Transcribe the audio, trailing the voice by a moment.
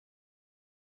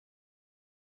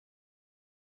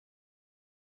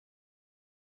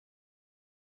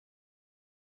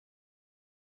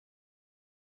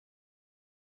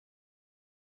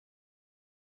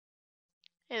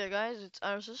Hey there guys, it's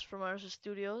Arisus from Arisus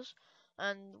Studios,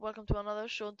 and welcome to another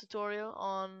short tutorial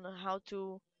on how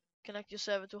to connect your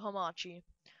server to Hamachi.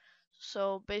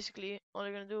 So basically, all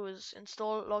you're going to do is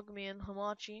install logme in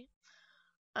Hamachi,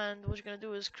 and what you're going to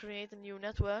do is create a new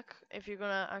network. If you're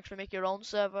going to actually make your own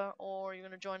server, or you're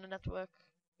going to join a network,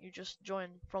 you just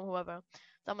join from whoever.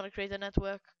 So I'm going to create a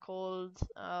network called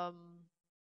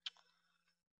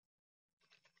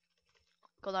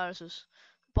Arisus.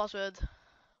 Password,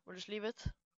 we'll just leave it.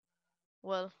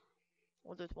 Well,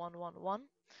 we'll do it 111.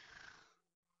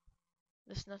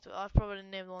 This network, I've probably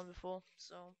named one before,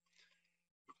 so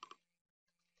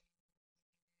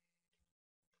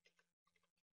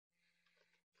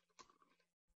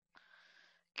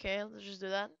okay, let's just do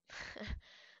that.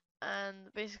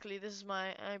 And basically, this is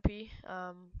my IP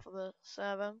for the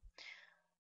server,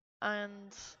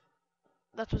 and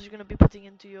that's what you're gonna be putting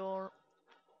into your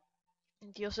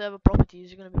server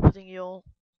properties. You're gonna be putting your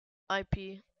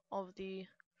IP of the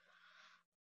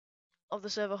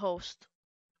server host.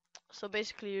 So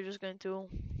basically, you're just going to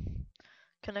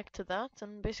connect to that,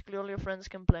 and basically all your friends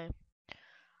can play.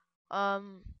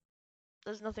 Um,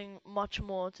 there's nothing much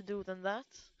more to do than that.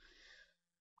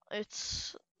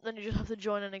 It's then you just have to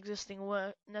join an existing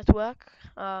network.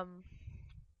 I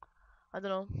don't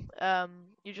know.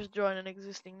 You just join an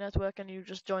existing network and you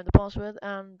just join the password,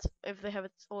 and if they have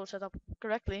it all set up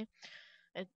correctly,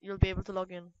 you'll be able to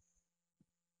log in.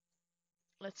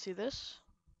 Let's see this.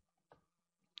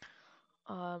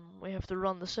 We have to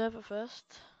run the server first.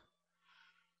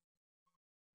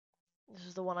 This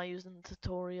is the one I used in the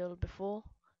tutorial before,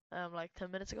 like 10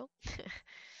 minutes ago.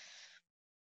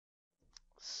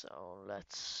 So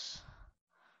let's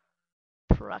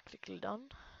practically done.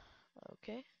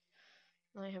 Okay.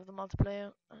 Now you have the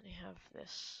multiplayer, and you have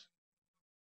this,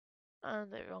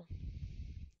 and there you go.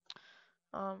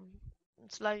 Um,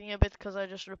 it's lagging a bit because I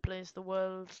just replaced the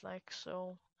worlds, like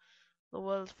so. The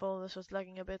world folder, so it's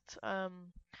lagging a bit.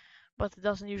 But it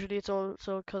doesn't usually. It's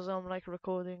also because I'm like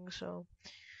recording. So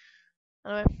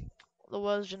anyway, the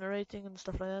world's generating and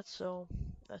stuff like that. So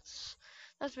that's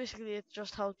basically it.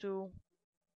 Just how to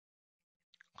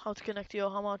connect your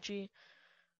Hamachi,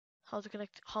 how to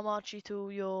connect Hamachi to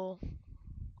your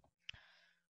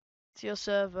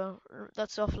server.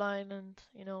 That's offline, and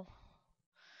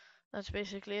that's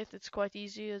basically it. It's quite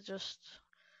easy. It's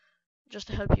just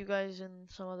to help you guys in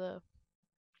some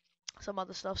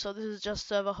other stuff. So this is just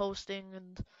server hosting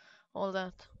and all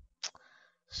that.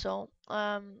 So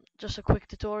just a quick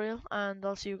tutorial, and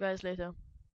I'll see you guys later.